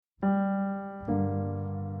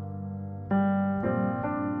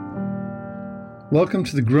Welcome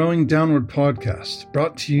to the Growing Downward podcast,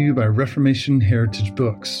 brought to you by Reformation Heritage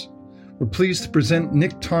Books. We're pleased to present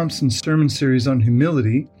Nick Thompson's sermon series on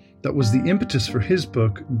humility that was the impetus for his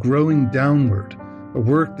book, Growing Downward, a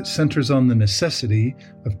work that centers on the necessity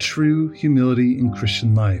of true humility in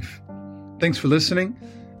Christian life. Thanks for listening,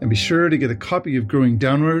 and be sure to get a copy of Growing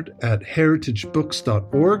Downward at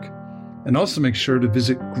heritagebooks.org, and also make sure to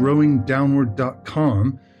visit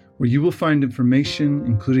growingdownward.com, where you will find information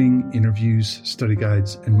including interviews, study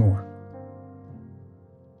guides, and more.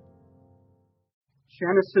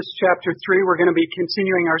 Genesis chapter 3, we're going to be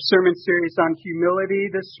continuing our sermon series on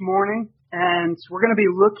humility this morning, and we're going to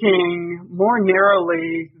be looking more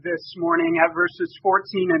narrowly this morning at verses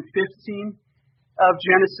 14 and 15 of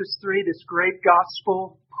Genesis 3, this great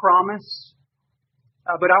gospel promise.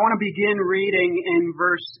 But I want to begin reading in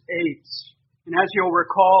verse 8. And as you'll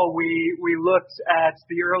recall, we looked at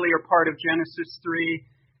the earlier part of Genesis 3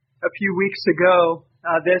 a few weeks ago.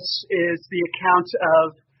 This is the account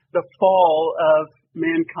of the fall of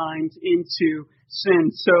mankind into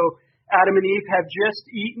sin. So Adam and Eve have just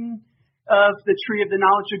eaten of the tree of the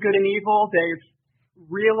knowledge of good and evil. They've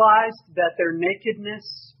realized that they're naked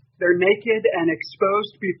and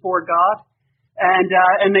exposed before God. And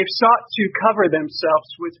they've sought to cover themselves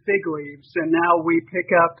with fig leaves. And now we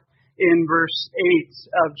pick up in verse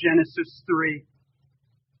 8 of Genesis 3.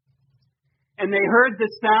 And they heard the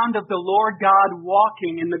sound of the Lord God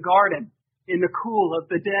walking in the garden in the cool of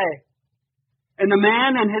the day. And the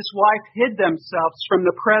man and his wife hid themselves from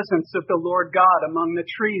the presence of the Lord God among the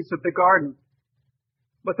trees of the garden.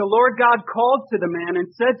 But the Lord God called to the man and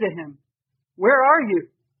said to him, "Where are you?"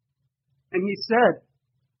 And he said,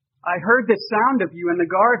 "I heard the sound of you in the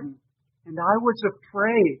garden, and I was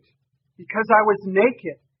afraid, because I was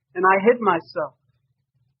naked, and I hid myself."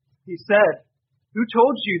 He said, "Who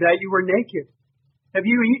told you that you were naked? Have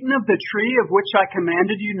you eaten of the tree of which I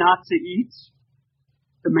commanded you not to eat?"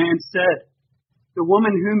 The man said, "The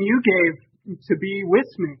woman whom you gave to be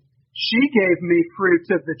with me, she gave me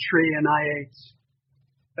fruit of the tree, and I ate."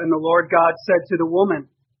 Then the Lord God said to the woman,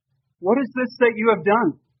 "What is this that you have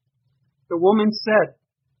done?" The woman said,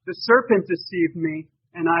 "The serpent deceived me,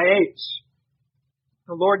 and I ate."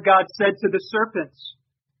 The Lord God said to the serpent,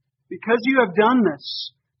 "Because you have done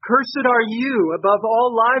this, cursed are you above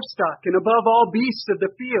all livestock and above all beasts of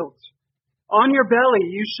the field. On your belly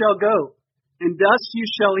you shall go, and dust you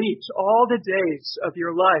shall eat all the days of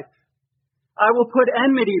your life. I will put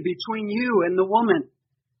enmity between you and the woman,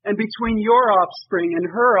 and between your offspring and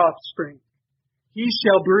her offspring. He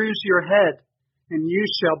shall bruise your head, and you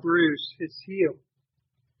shall bruise his heel."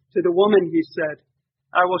 To the woman he said,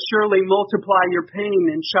 "I will surely multiply your pain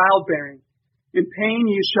in childbearing. In pain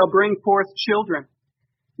you shall bring forth children.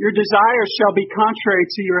 Your desire shall be contrary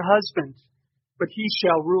to your husband, but he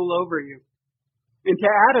shall rule over you." And to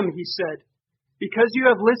Adam he said, "Because you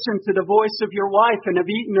have listened to the voice of your wife and have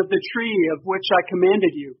eaten of the tree of which I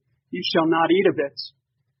commanded you, you shall not eat of it.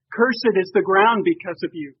 Cursed is the ground because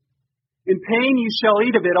of you. In pain you shall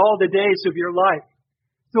eat of it all the days of your life.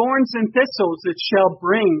 Thorns and thistles it shall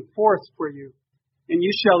bring forth for you, and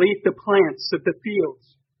you shall eat the plants of the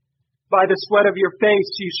fields. By the sweat of your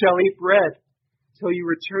face you shall eat bread, till you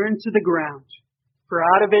return to the ground. For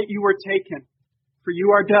out of it you were taken, for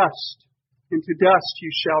you are dust, and to dust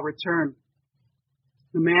you shall return."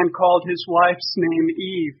 The man called his wife's name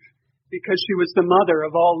Eve, because she was the mother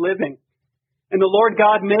of all living. And the Lord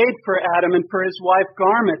God made for Adam and for his wife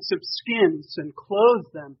garments of skins and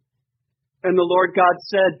clothed them. And the Lord God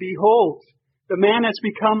said, "Behold, the man has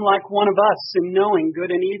become like one of us in knowing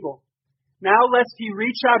good and evil. Now lest he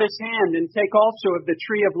reach out his hand and take also of the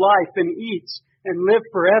tree of life and eat and live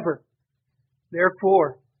forever."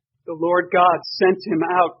 Therefore, the Lord God sent him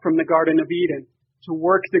out from the Garden of Eden to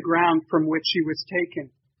work the ground from which he was taken.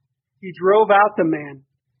 He drove out the man,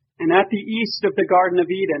 and at the east of the Garden of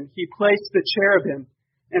Eden he placed the cherubim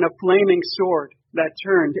and a flaming sword that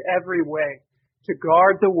turned every way to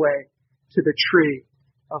guard the way to the tree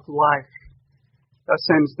of life. Thus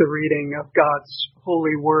ends the reading of God's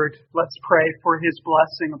holy word. Let's pray for his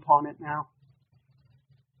blessing upon it now.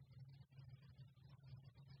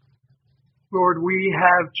 Lord, we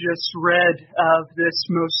have just read of this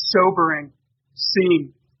most sobering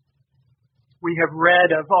scene. We have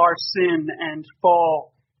read of our sin and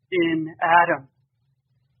fall in Adam,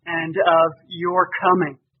 and of your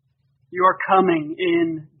coming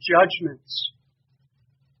in judgments.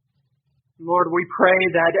 Lord, we pray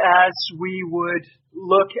that as we would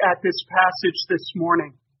look at this passage this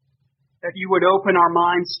morning, that you would open our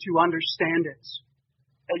minds to understand it,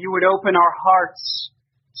 that you would open our hearts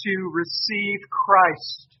to receive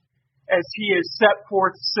Christ as he is set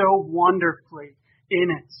forth so wonderfully in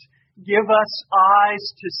it. Give us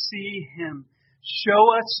eyes to see Him.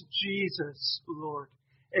 Show us Jesus, Lord.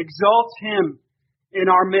 Exalt Him in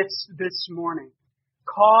our midst this morning.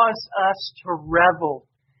 Cause us to revel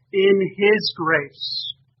in His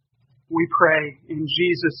grace. We pray in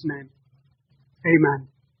Jesus' name. Amen.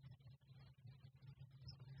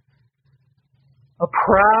 A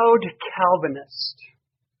proud Calvinist.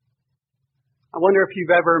 I wonder if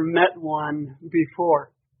you've ever met one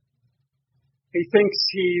before. He thinks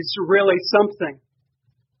he's really something.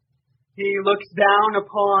 He looks down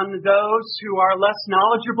upon those who are less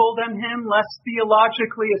knowledgeable than him, less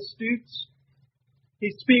theologically astute.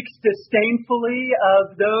 He speaks disdainfully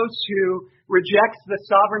of those who reject the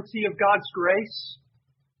sovereignty of God's grace.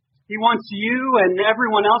 He wants you and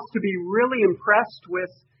everyone else to be really impressed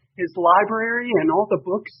with his library and all the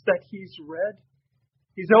books that he's read.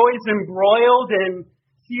 He's always embroiled in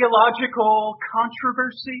theological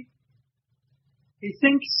controversy. He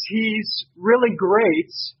thinks he's really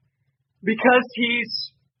great because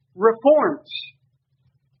he's reformed.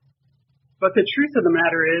 But the truth of the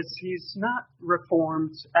matter is, he's not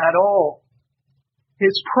reformed at all.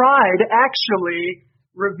 His pride actually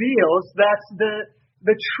reveals that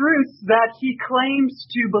the truth that he claims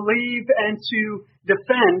to believe and to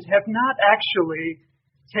defend have not actually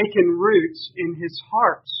taken root in his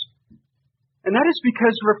heart. And that is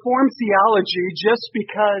because Reformed theology, just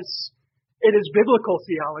because it is biblical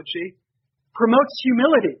theology, promotes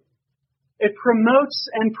humility. It promotes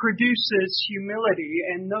and produces humility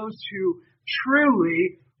in those who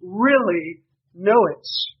truly, really know it.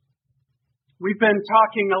 We've been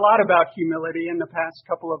talking a lot about humility in the past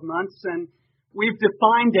couple of months, and we've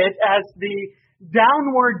defined it as the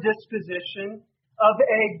downward disposition of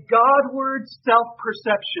a Godward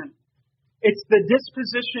self-perception. It's the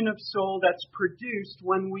disposition of soul that's produced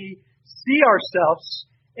when we see ourselves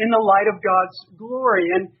in the light of God's glory.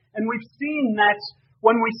 And we've seen that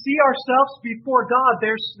when we see ourselves before God,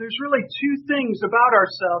 there's really two things about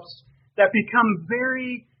ourselves that become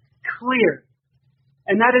very clear.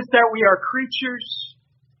 And that is that we are creatures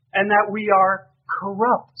and that we are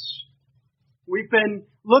corrupt. We've been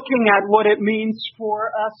looking at what it means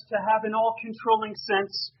for us to have an all-controlling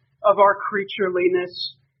sense of our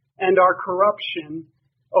creatureliness and our corruption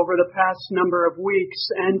over the past number of weeks.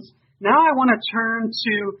 And now I want to turn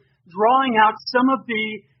to drawing out some of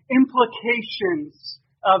the implications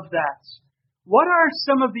of that. What are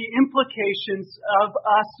some of the implications of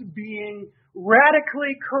us being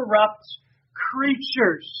radically corrupt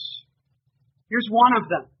creatures? Here's one of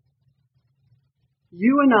them.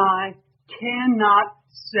 You and I cannot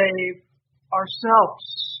save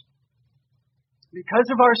ourselves. Because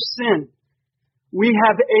of our sin, we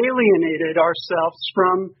have alienated ourselves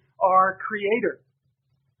from our Creator.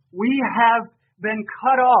 We have been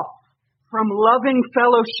cut off from loving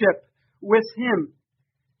fellowship with Him.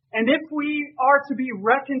 And if we are to be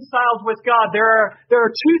reconciled with God, there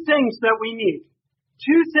are two things that we need.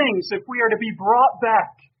 Two things if we are to be brought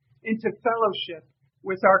back into fellowship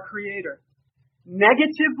with our Creator.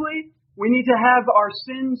 Negatively, we need to have our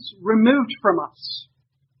sins removed from us.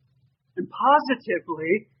 And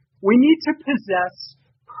positively, we need to possess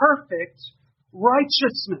perfect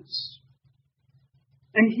righteousness.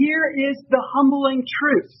 And here is the humbling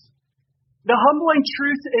truth. The humbling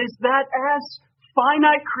truth is that as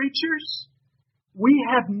finite creatures, we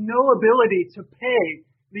have no ability to pay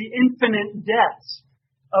the infinite debt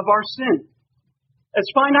of our sin. As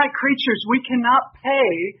finite creatures, we cannot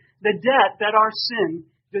pay the debt that our sin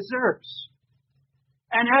deserves.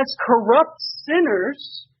 And as corrupt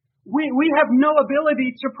sinners, we have no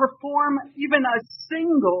ability to perform even a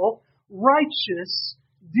single righteous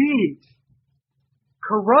deed.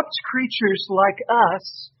 Corrupt creatures like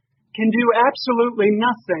us can do absolutely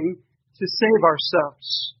nothing to save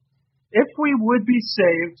ourselves. If we would be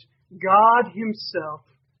saved, God Himself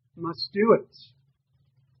must do it.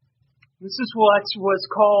 This is what was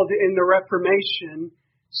called in the Reformation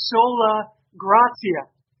sola gratia.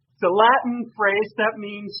 It's a Latin phrase that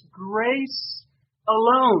means grace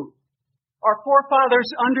alone. Our forefathers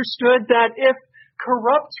understood that if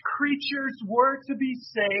corrupt creatures were to be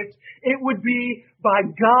saved, it would be by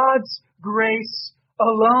God's grace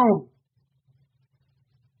alone.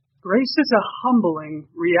 Grace is a humbling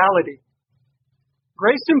reality.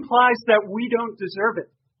 Grace implies that we don't deserve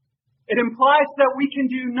it. It implies that we can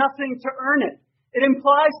do nothing to earn it. It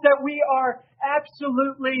implies that we are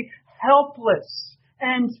absolutely helpless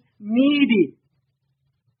and needy.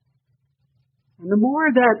 And the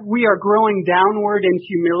more that we are growing downward in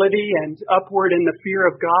humility and upward in the fear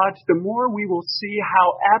of God, the more we will see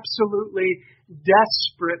how absolutely,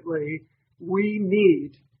 desperately we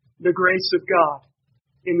need the grace of God.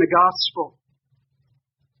 in the gospel.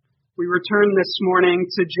 We return this morning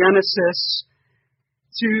to Genesis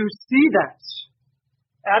to see that.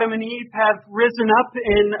 Adam and Eve have risen up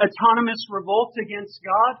in autonomous revolt against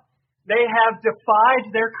God. They have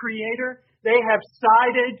defied their Creator. They have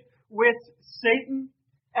sided with Satan,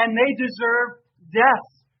 and they deserve death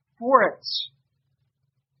for it.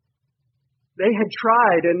 They had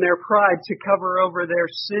tried in their pride to cover over their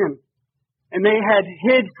sin, and they had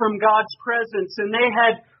hid from God's presence, and they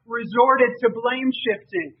had resorted to blame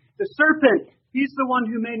shifting. The serpent, he's the one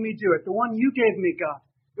who made me do it, the one you gave me, God.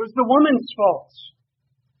 It was the woman's fault.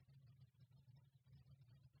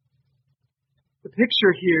 The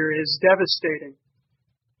picture here is devastating.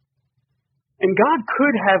 And God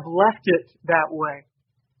could have left it that way.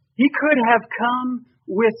 He could have come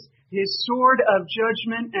with His sword of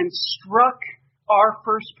judgment and struck our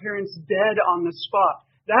first parents dead on the spot.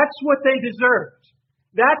 That's what they deserved.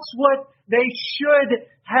 That's what they should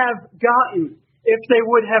have gotten if they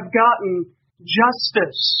would have gotten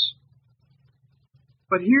justice.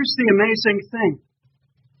 But here's the amazing thing.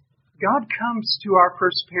 God comes to our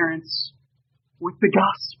first parents with the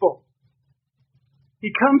gospel.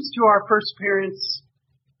 He comes to our first parents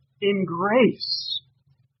in grace.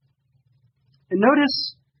 And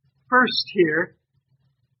notice first here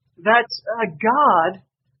that God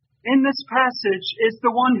in this passage is the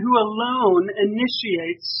one who alone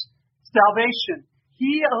initiates salvation.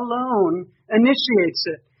 He alone initiates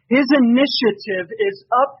it. His initiative is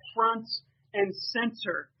up front and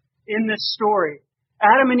center in this story.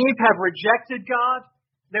 Adam and Eve have rejected God.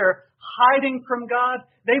 They're hiding from God.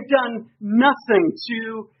 They've done nothing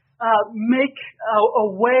to make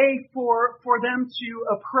a way for them to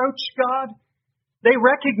approach God. They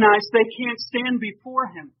recognize they can't stand before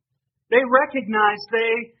Him. They recognize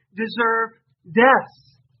they deserve death.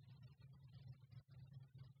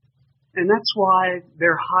 And that's why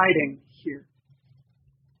they're hiding here.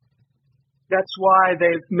 That's why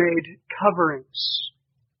they've made coverings.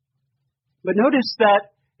 But notice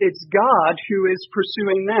that it's God who is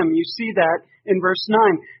pursuing them. You see that in verse 9.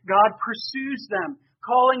 God pursues them,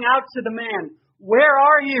 calling out to the man, "Where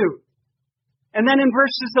are you?" And then in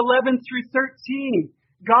verses 11 through 13,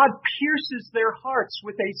 God pierces their hearts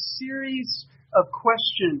with a series of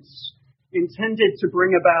questions intended to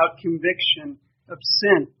bring about conviction of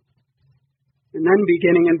sin. And then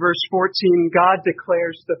beginning in verse 14, God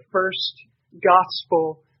declares the first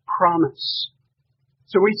gospel promise.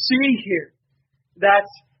 So we see here that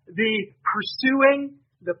the pursuing,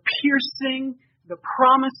 the piercing, the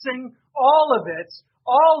promising, all of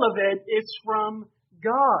it is from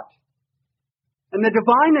God. And the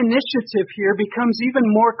divine initiative here becomes even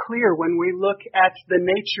more clear when we look at the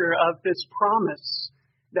nature of this promise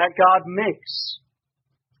that God makes.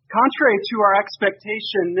 Contrary to our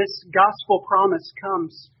expectation, this gospel promise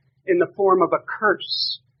comes in the form of a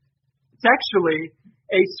curse. It's actually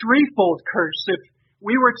a threefold curse. If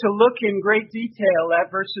we were to look in great detail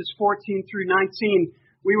at verses 14 through 19,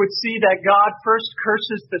 we would see that God first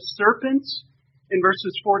curses the serpent in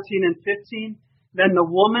verses 14 and 15, then the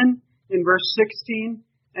woman in verse 16,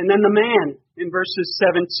 and then the man in verses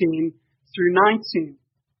 17 through 19.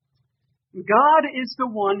 God is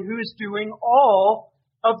the one who is doing all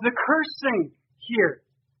of the cursing here.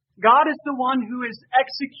 God is the one who is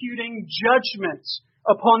executing judgment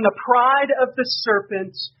upon the pride of the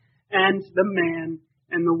serpent and the man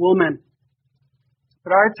and the woman.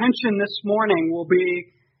 But our attention this morning will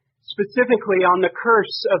be specifically on the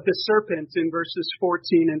curse of the serpent in verses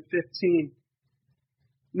 14 and 15.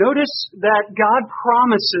 Notice that God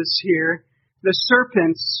promises here the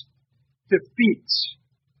serpent's defeat.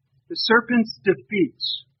 The serpent's defeat.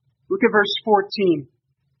 Look at verse 14.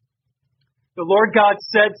 The Lord God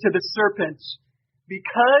said to the serpent,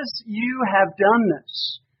 "Because you have done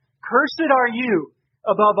this, cursed are you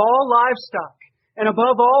above all livestock and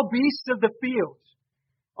above all beasts of the field.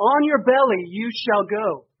 On your belly you shall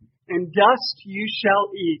go, and dust you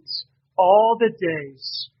shall eat all the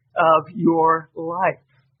days of your life."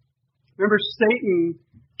 Remember, Satan,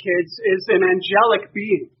 kids, is an angelic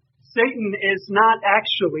being. Satan is not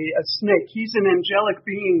actually a snake. He's an angelic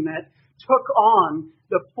being that took on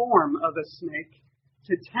the form of a snake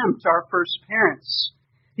to tempt our first parents.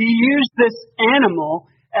 He used this animal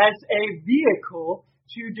as a vehicle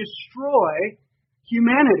to destroy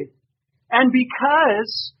humanity. And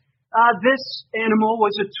because this animal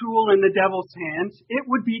was a tool in the devil's hands, it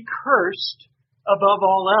would be cursed above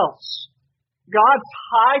all else. God's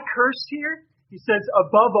high curse here, He says,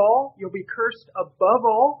 above all, you'll be cursed above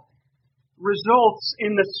all, results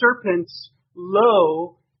in the serpent's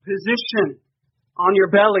low position. On your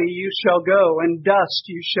belly you shall go, and dust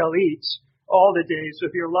you shall eat all the days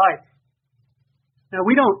of your life. Now,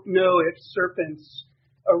 we don't know if serpents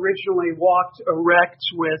originally walked erect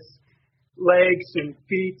with legs and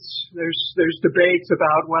feet. There's debates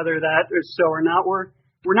about whether that is so or not. We're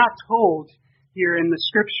not told here in the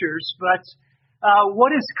Scriptures, but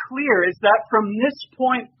what is clear is that from this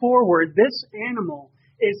point forward, this animal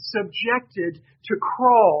is subjected to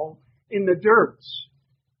crawl in the dirt.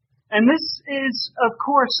 And this is, of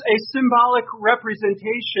course, a symbolic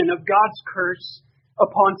representation of God's curse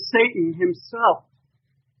upon Satan himself.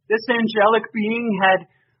 This angelic being had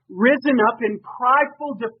risen up in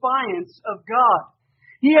prideful defiance of God.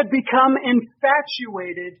 He had become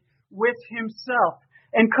infatuated with himself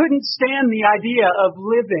and couldn't stand the idea of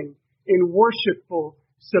living in worshipful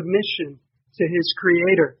submission to his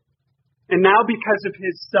Creator. And now, because of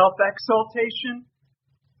his self-exaltation,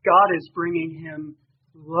 God is bringing him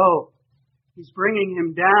low. He's bringing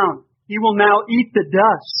him down. He will now eat the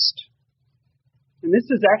dust. And this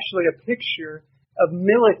is actually a picture of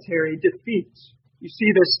military defeat. You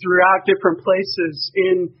see this throughout different places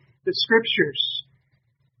in the Scriptures.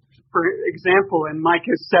 For example, in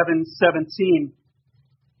Micah 7:17,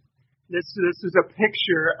 this is a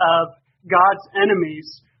picture of God's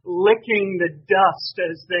enemies licking the dust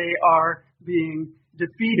as they are being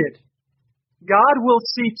defeated. God will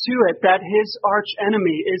see to it that his arch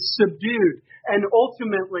enemy is subdued and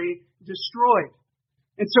ultimately destroyed.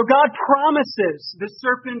 And so God promises the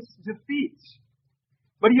serpent's defeat.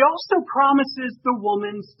 But he also promises the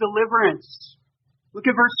woman's deliverance. Look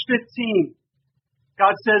at verse 15.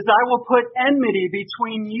 God says, I will put enmity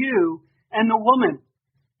between you and the woman,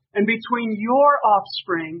 and between your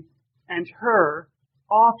offspring and her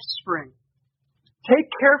offspring. Take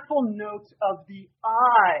careful note of the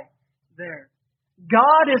I there.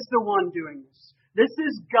 God is the one doing this. This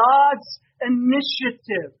is God's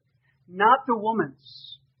initiative, not the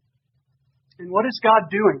woman's. And what is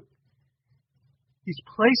God doing? He's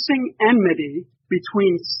placing enmity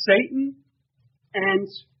between Satan and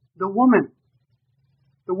the woman.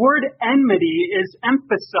 The word enmity is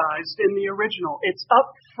emphasized in the original. It's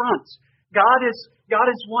up front. God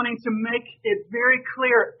is wanting to make it very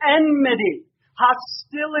clear. Enmity,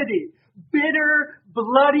 hostility, bitter,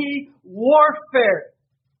 bloody warfare.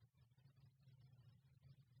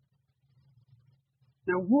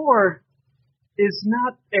 Now, war is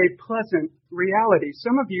not a pleasant reality.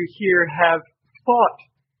 Some of you here have fought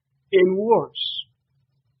in wars.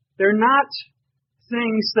 They're not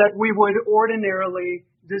things that we would ordinarily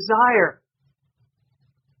desire.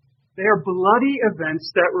 They are bloody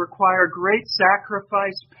events that require great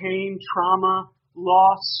sacrifice, pain, trauma,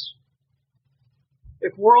 loss.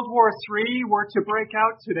 If World War III were to break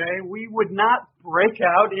out today, we would not break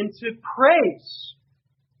out into praise.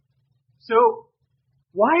 So,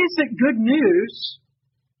 why is it good news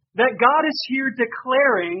that God is here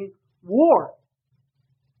declaring war?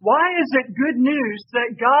 Why is it good news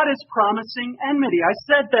that God is promising enmity? I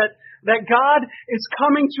said that God is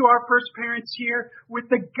coming to our first parents here with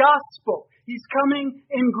the gospel. He's coming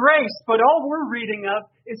in grace, but all we're reading of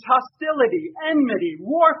is hostility, enmity,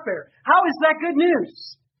 warfare. How is that good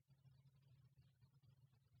news?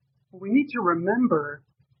 We need to remember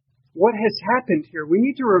what has happened here. We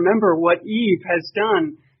need to remember what Eve has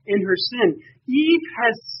done in her sin. Eve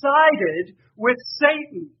has sided with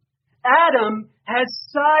Satan. Adam has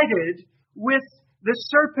sided with the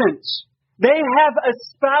serpent. They have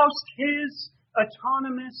espoused his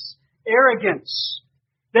autonomous arrogance.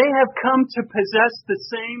 They have come to possess the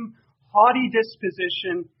same haughty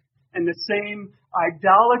disposition and the same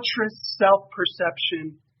idolatrous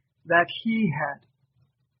self-perception that he had.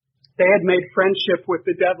 They had made friendship with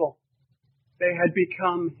the devil. They had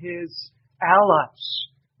become his allies.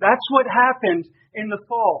 That's what happened in the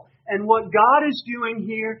fall. And what God is doing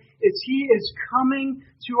here is he is coming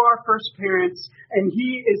to our first parents and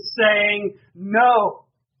he is saying, no,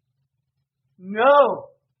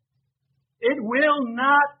 it will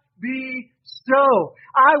not be so.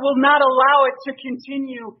 I will not allow it to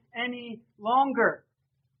continue any longer.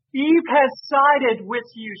 Eve has sided with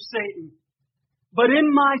you, Satan. But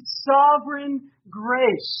in my sovereign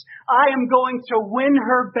grace, I am going to win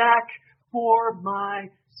her back for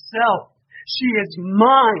myself. She is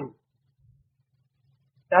mine.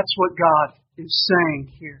 That's what God is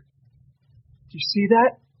saying here. Do you see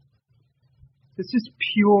that? This is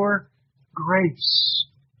pure grace.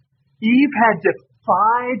 Eve had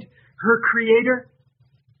defied her Creator,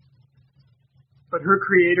 but her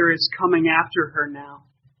Creator is coming after her now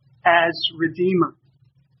as Redeemer,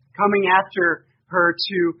 coming after her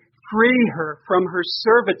to free her from her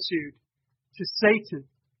servitude to Satan.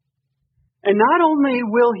 And not only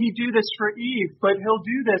will he do this for Eve, but he'll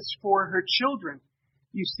do this for her children.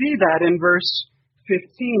 You see that in verse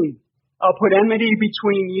 15. I'll put enmity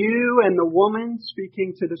between you and the woman,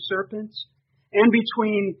 speaking to the serpent, and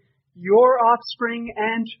between your offspring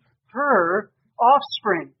and her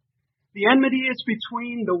offspring. The enmity is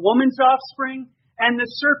between the woman's offspring and the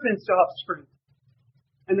serpent's offspring.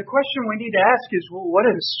 And the question we need to ask is, well, what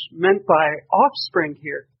is meant by offspring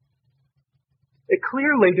here? It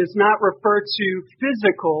clearly does not refer to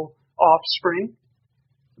physical offspring,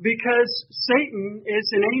 because Satan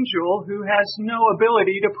is an angel who has no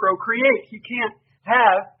ability to procreate. He can't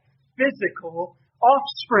have physical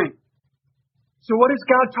offspring. So what is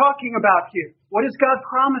God talking about here? What is God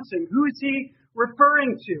promising? Who is he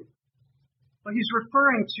referring to? Well, he's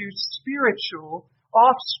referring to spiritual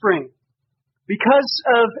offspring. Because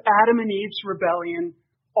of Adam and Eve's rebellion,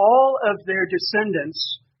 all of their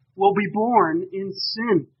descendants will be born in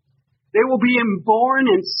sin. They will be born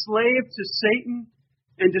enslaved to Satan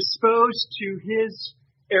and disposed to his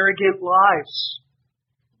arrogant lives.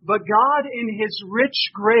 But God, in his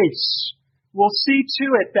rich grace, will see to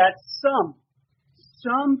it that some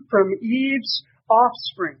from Eve's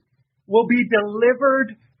offspring will be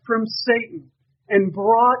delivered from Satan and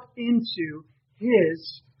brought into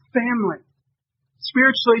his family.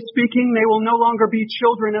 Spiritually speaking, they will no longer be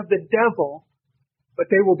children of the devil, but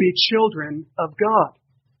they will be children of God.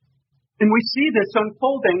 And we see this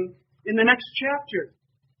unfolding in the next chapter.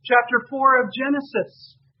 Chapter 4 of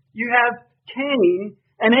Genesis. You have Cain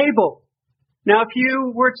and Abel. Now, if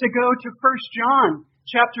you were to go to 1 John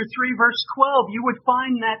chapter 3, verse 12, you would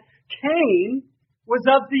find that Cain was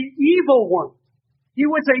of the evil one. He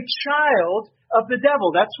was a child of the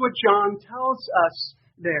devil. That's what John tells us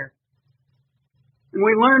there. And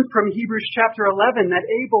we learn from Hebrews chapter 11 that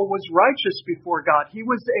Abel was righteous before God. He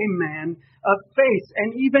was a man of faith.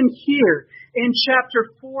 And even here in chapter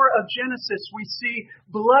 4 of Genesis, we see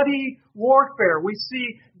bloody warfare. We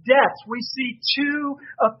see death. We see two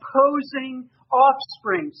opposing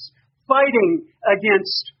offsprings fighting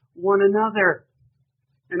against one another.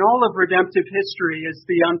 And all of redemptive history is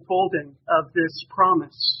the unfolding of this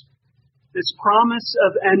promise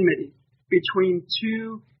of enmity between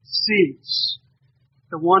two seeds.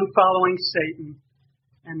 The one following Satan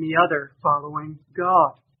and the other following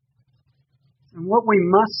God. And what we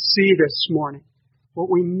must see this morning, what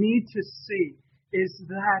we need to see, is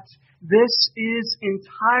that this is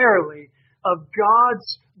entirely of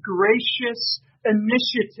God's gracious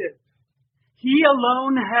initiative. He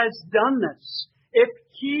alone has done this. If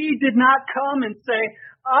he did not come and say,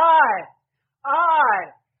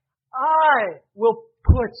 I will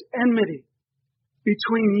put enmity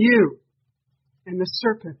between you and the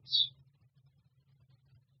serpents.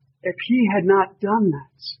 If he had not done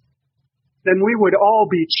that, then we would all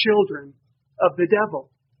be children of the devil.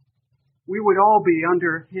 We would all be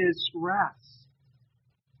under his wrath.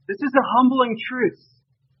 This is a humbling truth.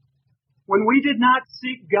 When we did not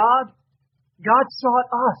seek God, God sought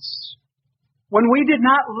us. When we did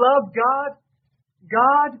not love God,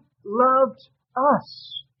 God loved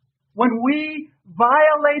us. When we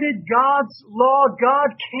violated God's law,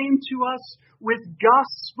 God came to us with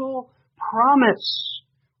gospel promise.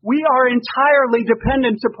 We are entirely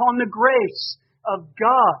dependent upon the grace of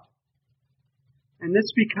God. And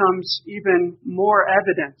this becomes even more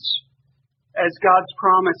evident as God's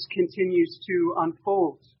promise continues to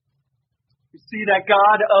unfold. We see that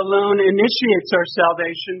God alone initiates our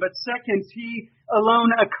salvation, but second, he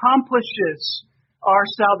alone accomplishes our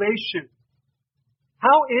salvation.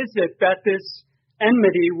 How is it that this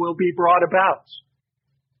enmity will be brought about?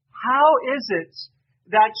 How is it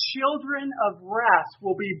that children of wrath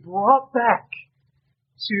will be brought back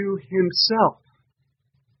to himself?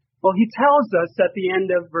 Well, he tells us at the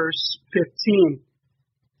end of verse 15.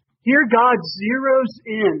 Here God zeroes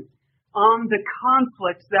in on the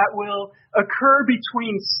conflict that will occur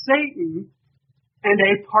between Satan and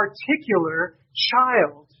a particular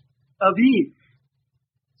child of Eve.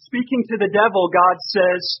 Speaking to the devil, God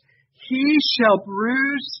says, "He shall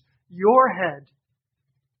bruise your head,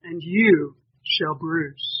 and you shall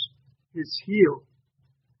bruise his heel."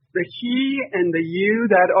 The he and the you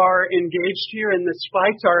that are engaged here in this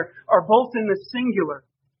fight are both in the singular.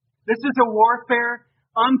 This is a warfare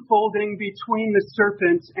unfolding between the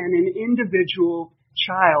serpent and an individual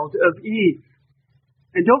child of Eve.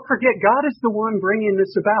 And don't forget, God is the one bringing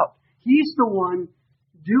this about. He's the one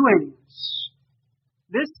doing this.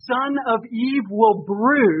 This son of Eve will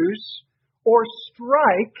bruise or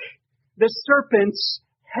strike the serpent's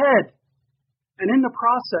head. And in the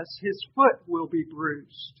process, his foot will be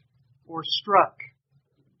bruised or struck.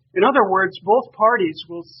 In other words, both parties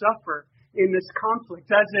will suffer in this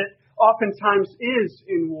conflict. As it oftentimes is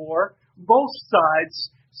in war, both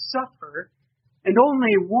sides suffer, and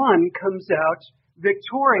only one comes out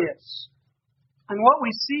victorious. And what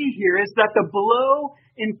we see here is that the blow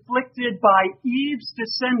inflicted by Eve's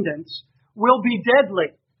descendants will be deadly.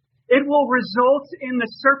 It will result in the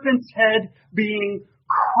serpent's head being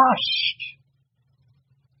crushed.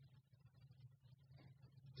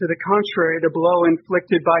 To the contrary, the blow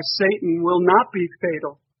inflicted by Satan will not be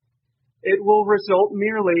fatal. It will result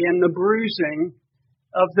merely in the bruising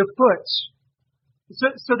of the foot.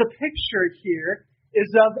 So the picture here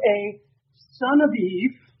is of a son of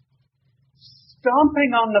Eve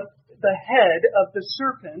stomping on the head of the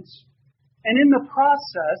serpent, and in the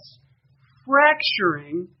process,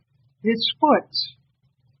 fracturing his foot.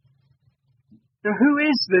 Now, who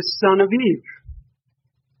is this son of Eve?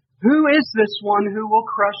 Who is this one who will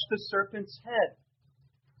crush the serpent's head?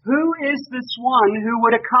 Who is this one who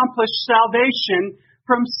would accomplish salvation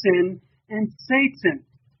from sin and Satan?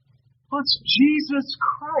 Well, it's Jesus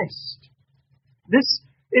Christ. This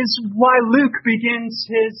is why Luke begins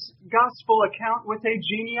his gospel account with a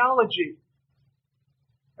genealogy.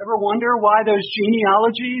 Ever wonder why those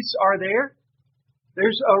genealogies are there?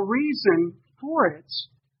 There's a reason for it.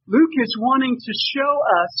 Luke is wanting to show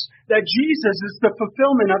us that Jesus is the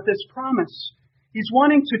fulfillment of this promise. He's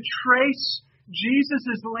wanting to trace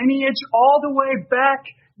Jesus' lineage all the way back,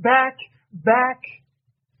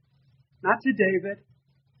 not to David,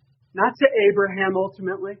 not to Abraham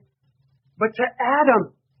ultimately, but to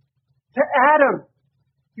Adam. To Adam.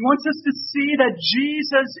 He wants us to see that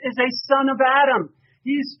Jesus is a son of Adam.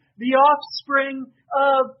 He's the offspring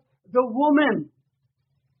of the woman.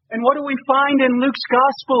 And what do we find in Luke's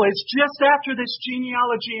gospel is just after this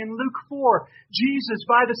genealogy in Luke 4, Jesus,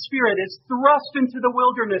 by the Spirit, is thrust into the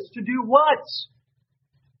wilderness to do what?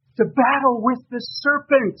 To battle with the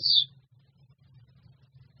serpents.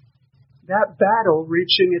 That battle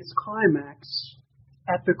reaching its climax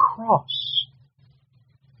at the cross.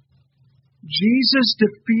 Jesus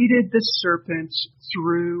defeated the serpent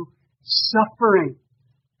through suffering.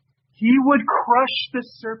 He would crush the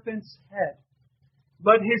serpent's head,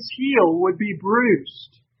 but his heel would be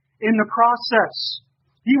bruised in the process.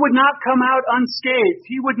 He would not come out unscathed.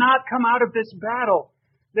 He would not come out of this battle,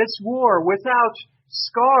 this war, without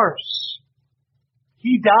scars.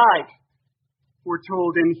 He died, we're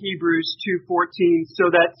told in Hebrews 2:14, so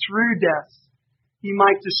that through death he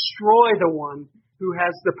might destroy the one who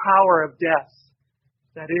has the power of death,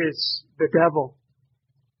 that is, the devil.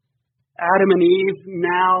 Adam and Eve,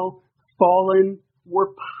 now fallen,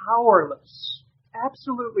 were powerless,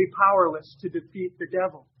 absolutely powerless to defeat the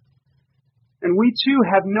devil. And we too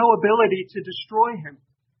have no ability to destroy him.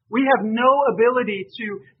 We have no ability to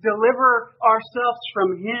deliver ourselves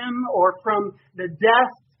from him or from the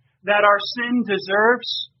death that our sin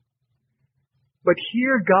deserves. But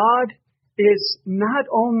here God is not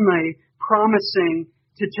only promising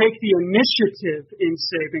to take the initiative in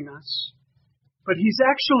saving us, but he's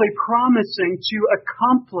actually promising to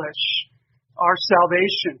accomplish our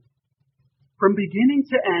salvation. From beginning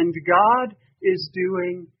to end, God is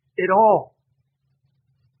doing it all.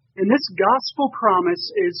 And this gospel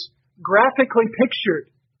promise is graphically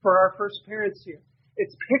pictured for our first parents here.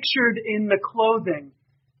 It's pictured in the clothing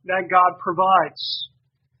that God provides.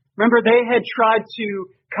 Remember, they had tried to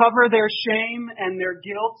cover their shame and their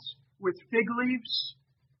guilt with fig leaves.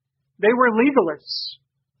 They were legalists.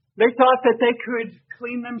 They thought that they could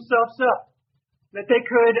clean themselves up, that they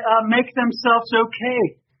could make themselves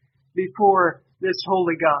okay before this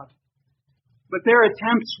holy God. But their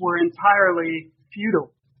attempts were entirely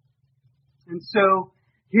futile. And so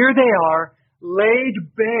here they are, laid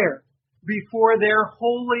bare before their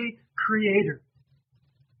holy Creator.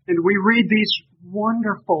 And we read these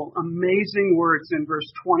wonderful, amazing words in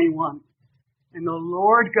verse 21. And the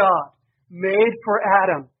Lord God made for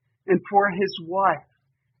Adam and for his wife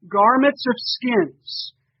garments of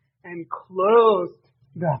skins and clothed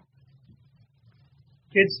them.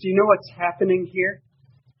 Kids, do you know what's happening here?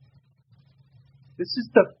 This is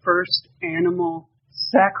the first animal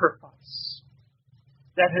sacrifice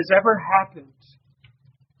that has ever happened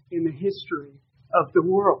in the history of the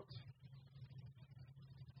world.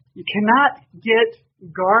 You cannot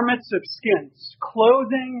get garments of skins,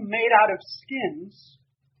 clothing made out of skins,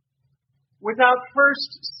 without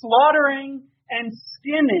first slaughtering and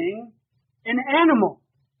skinning an animal.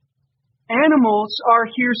 Animals are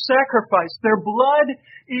here sacrificed. Their blood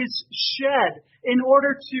is shed in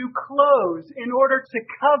order to clothe, in order to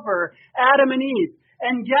cover Adam and Eve.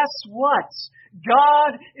 And guess what?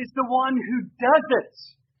 God is the one who does it.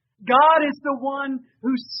 God is the one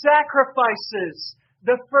who sacrifices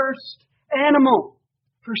the first animal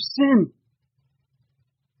for sin.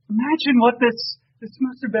 Imagine what this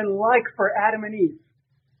must have been like for Adam and Eve.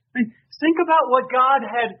 I mean, think about what God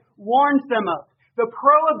had warned them of. The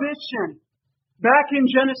prohibition back in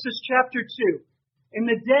Genesis chapter 2. In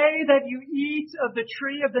the day that you eat of the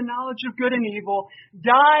tree of the knowledge of good and evil,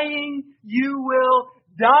 dying you will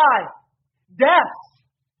die. Death.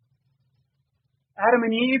 Adam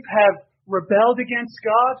and Eve have rebelled against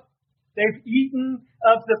God. They've eaten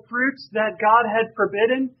of the fruits that God had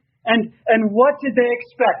forbidden. And what did they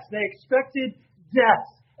expect? They expected death.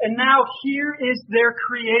 And now here is their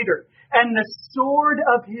Creator. And the sword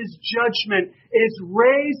of His judgment is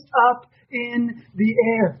raised up in the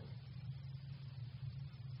air.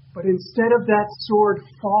 But instead of that sword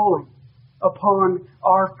falling upon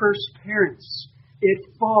our first parents, it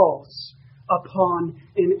falls upon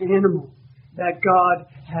an animal that God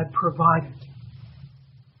had provided.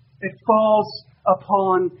 It falls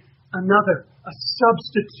upon another, a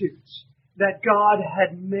substitute that God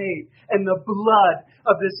had made. And the blood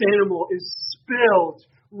of this animal is spilled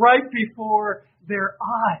right before their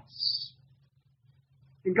eyes.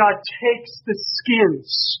 And God takes the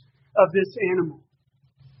skins of this animal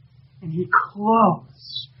and He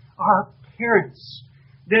clothes our parents.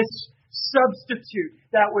 This substitute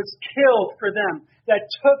that was killed for them, that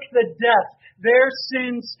took the death their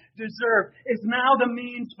sins deserved, is now the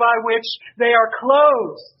means by which they are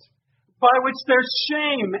clothed, by which their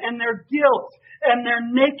shame and their guilt and their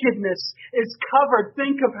nakedness is covered.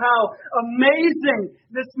 Think of how amazing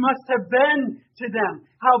this must have been to them.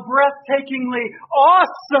 How breathtakingly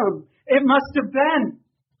awesome it must have been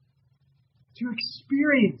to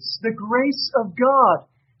experience the grace of God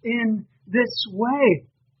in this way.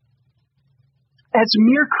 As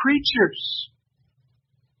mere creatures,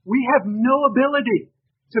 we have no ability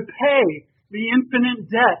to pay the infinite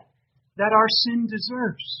debt that our sin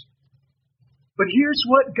deserves. But here's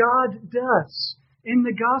what God does in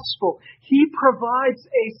the gospel. He provides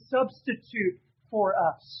a substitute for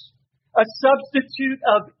us. A substitute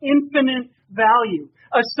of infinite value.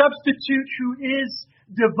 A substitute who is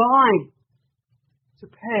divine to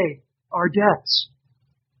pay our debts.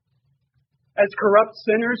 As corrupt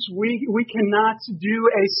sinners, we cannot do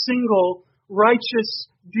a single righteous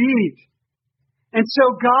deed. And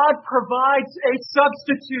so God provides a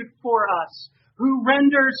substitute for us who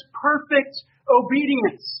renders perfect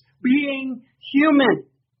obedience, being human.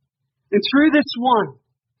 And through this one,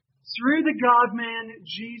 through the God-man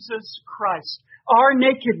Jesus Christ, our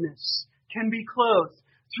nakedness can be clothed.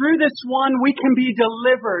 Through this one, we can be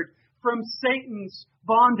delivered from Satan's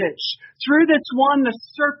bondage. Through this one, the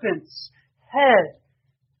serpent's head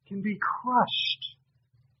can be crushed.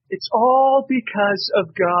 It's all because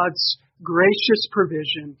of God's gracious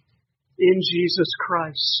provision in Jesus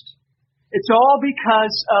Christ. It's all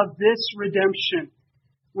because of this redemption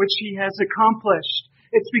which He has accomplished.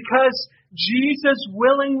 It's because Jesus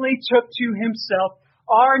willingly took to Himself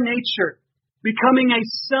our nature, becoming a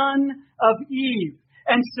son of Eve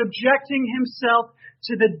and subjecting Himself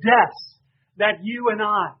to the death that you and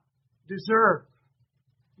I deserve.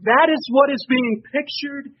 That is what is being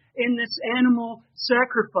pictured in this animal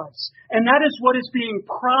sacrifice. And that is what is being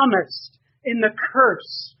promised in the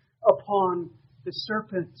curse upon the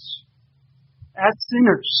serpents. As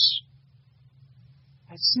sinners,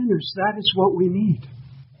 that is what we need.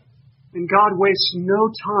 And God wastes no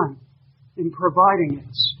time in providing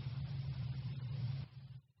it.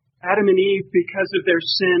 Adam and Eve, because of their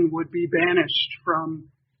sin, would be banished from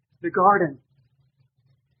the garden.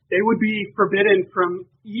 They would be forbidden from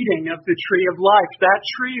eating of the tree of life. That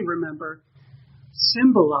tree, remember,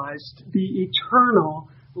 symbolized the eternal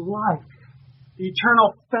life, the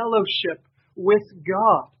eternal fellowship with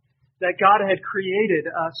God that God had created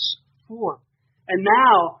us for. And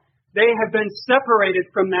now they have been separated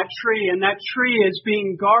from that tree, and that tree is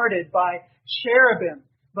being guarded by cherubim,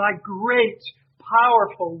 by great,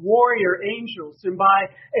 powerful warrior angels, and by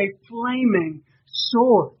a flaming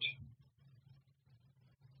sword.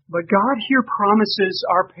 But God here promises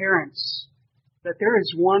our parents that there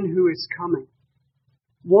is one who is coming.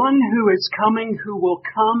 One who is coming who will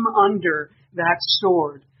come under that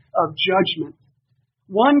sword of judgment.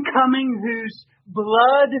 One coming whose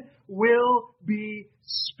blood will be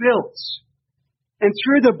spilt. And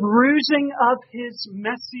through the bruising of His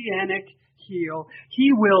messianic heel,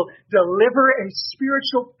 He will deliver a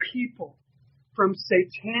spiritual people from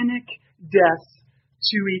satanic death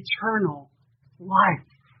to eternal life.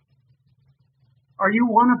 Are you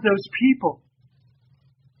one of those people?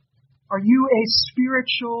 Are you a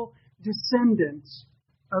spiritual descendant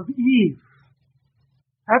of Eve?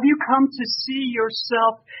 Have you come to see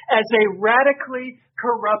yourself as a radically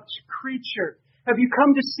corrupt creature? Have you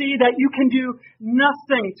come to see that you can do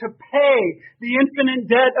nothing to pay the infinite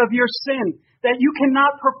debt of your sin? That you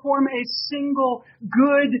cannot perform a single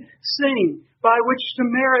good thing by which to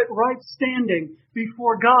merit right standing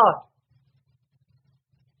before God?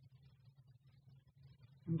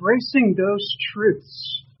 Embracing those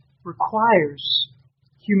truths requires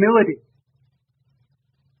humility.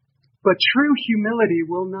 But true humility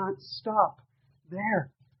will not stop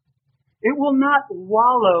there. It will not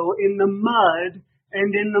wallow in the mud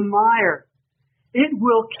and in the mire. It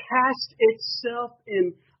will cast itself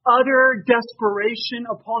in utter desperation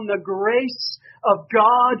upon the grace of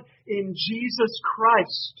God in Jesus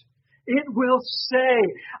Christ. It will say,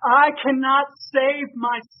 I cannot save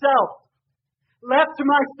myself. Left to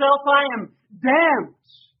myself, I am damned.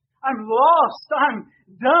 I'm lost. I'm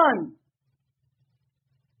done.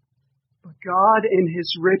 But God, in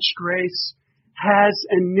His rich grace, has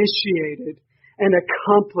initiated and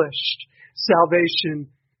accomplished salvation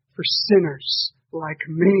for sinners like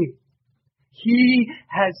me. He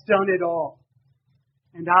has done it all.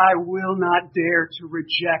 And I will not dare to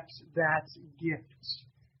reject that gift.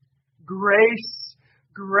 Grace,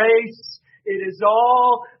 grace, it is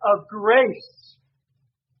all of grace.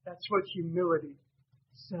 That's what humility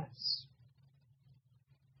says.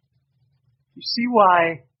 You see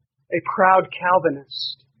why a proud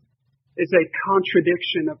Calvinist is a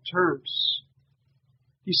contradiction of terms.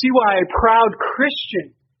 You see why a proud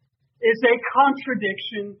Christian is a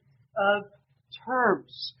contradiction of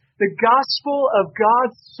terms. The gospel of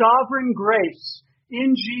God's sovereign grace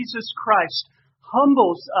in Jesus Christ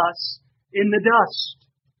humbles us in the dust.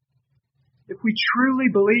 If we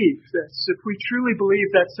truly believe this, if we truly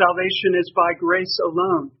believe that salvation is by grace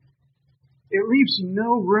alone, it leaves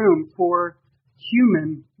no room for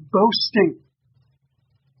human boasting.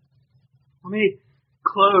 Let me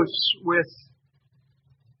close with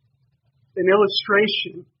an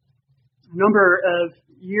illustration. A number of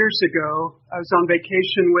years ago, I was on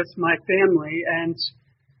vacation with my family, and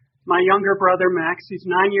my younger brother, Max, he's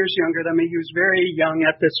 9 years younger than me. He was very young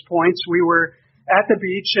at this point. We were at the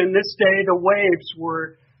beach, and this day the waves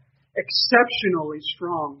were exceptionally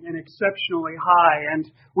strong and exceptionally high, and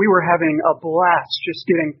we were having a blast just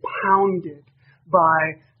getting pounded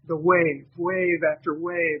by the wave after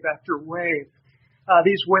wave after wave.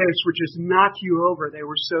 These waves would just knock you over. They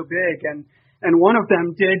were so big, and one of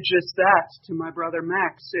them did just that to my brother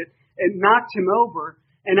Max. It knocked him over,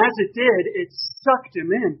 and as it did, it sucked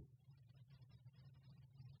him in.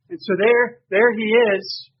 And so there he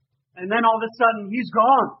is, and then all of a sudden he's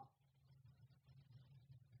gone.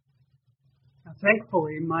 Now,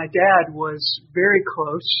 thankfully, my dad was very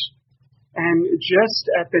close, and just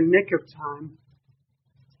at the nick of time,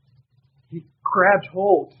 he grabbed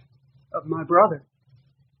hold of my brother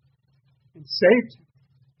and saved him.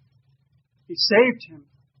 He saved him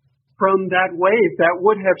from that wave that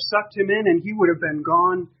would have sucked him in, and he would have been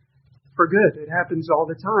gone for good. It happens all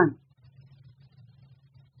the time.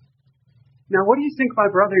 Now, what do you think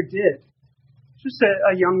my brother did? Just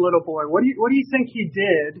a young little boy. What do you think he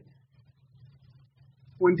did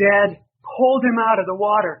when Dad pulled him out of the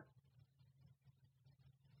water?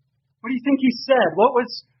 What do you think he said? What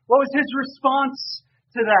was his response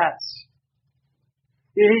to that?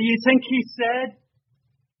 You think he said,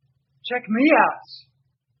 "Check me out.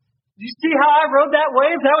 Did you see how I rode that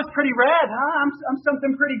wave? That was pretty rad, huh? I'm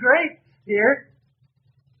something pretty great here."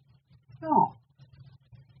 No,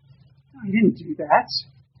 he didn't do that.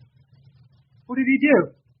 What did he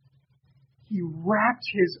do? He wrapped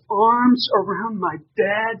his arms around my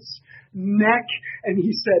dad's neck and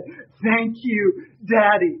he said, "Thank you,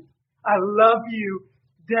 Daddy. I love you,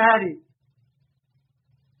 Daddy."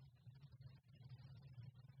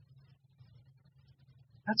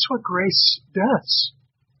 That's what grace does.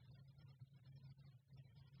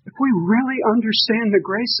 If we really understand the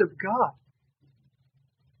grace of God,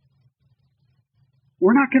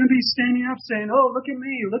 we're not going to be standing up saying, "Oh, look at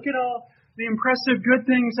me. Look at all the impressive good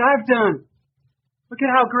things I've done. Look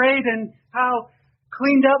at how great and how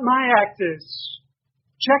cleaned up my act is.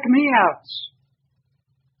 Check me out."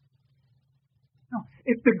 No,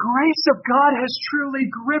 if the grace of God has truly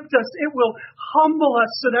gripped us, it will humble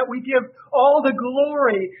us so that we give all the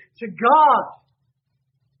glory to God.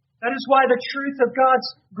 That is why the truth of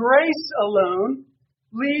God's grace alone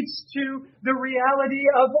leads to the reality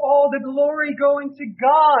of all the glory going to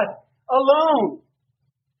God alone.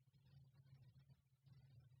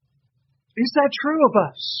 Is that true of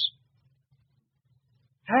us?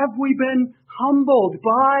 Have we been humbled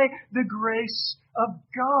by the grace of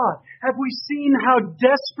God? Have we seen how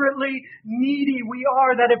desperately needy we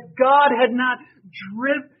are, that if God had not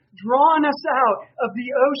drawn us out of the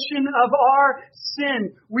ocean of our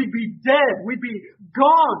sin, we'd be dead. We'd be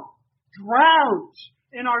gone, drowned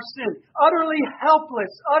in our sin, utterly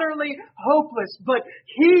helpless, utterly hopeless. But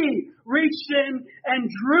He reached in and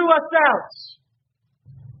drew us out.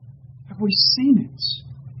 Have we seen it?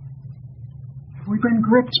 Have we been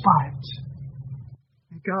gripped by it?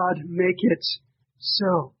 May God make it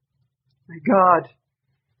so. May God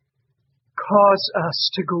cause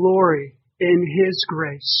us to glory in His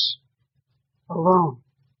grace alone,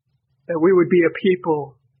 that we would be a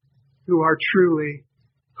people who are truly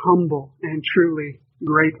humble and truly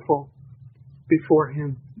grateful before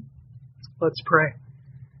Him. Let's pray.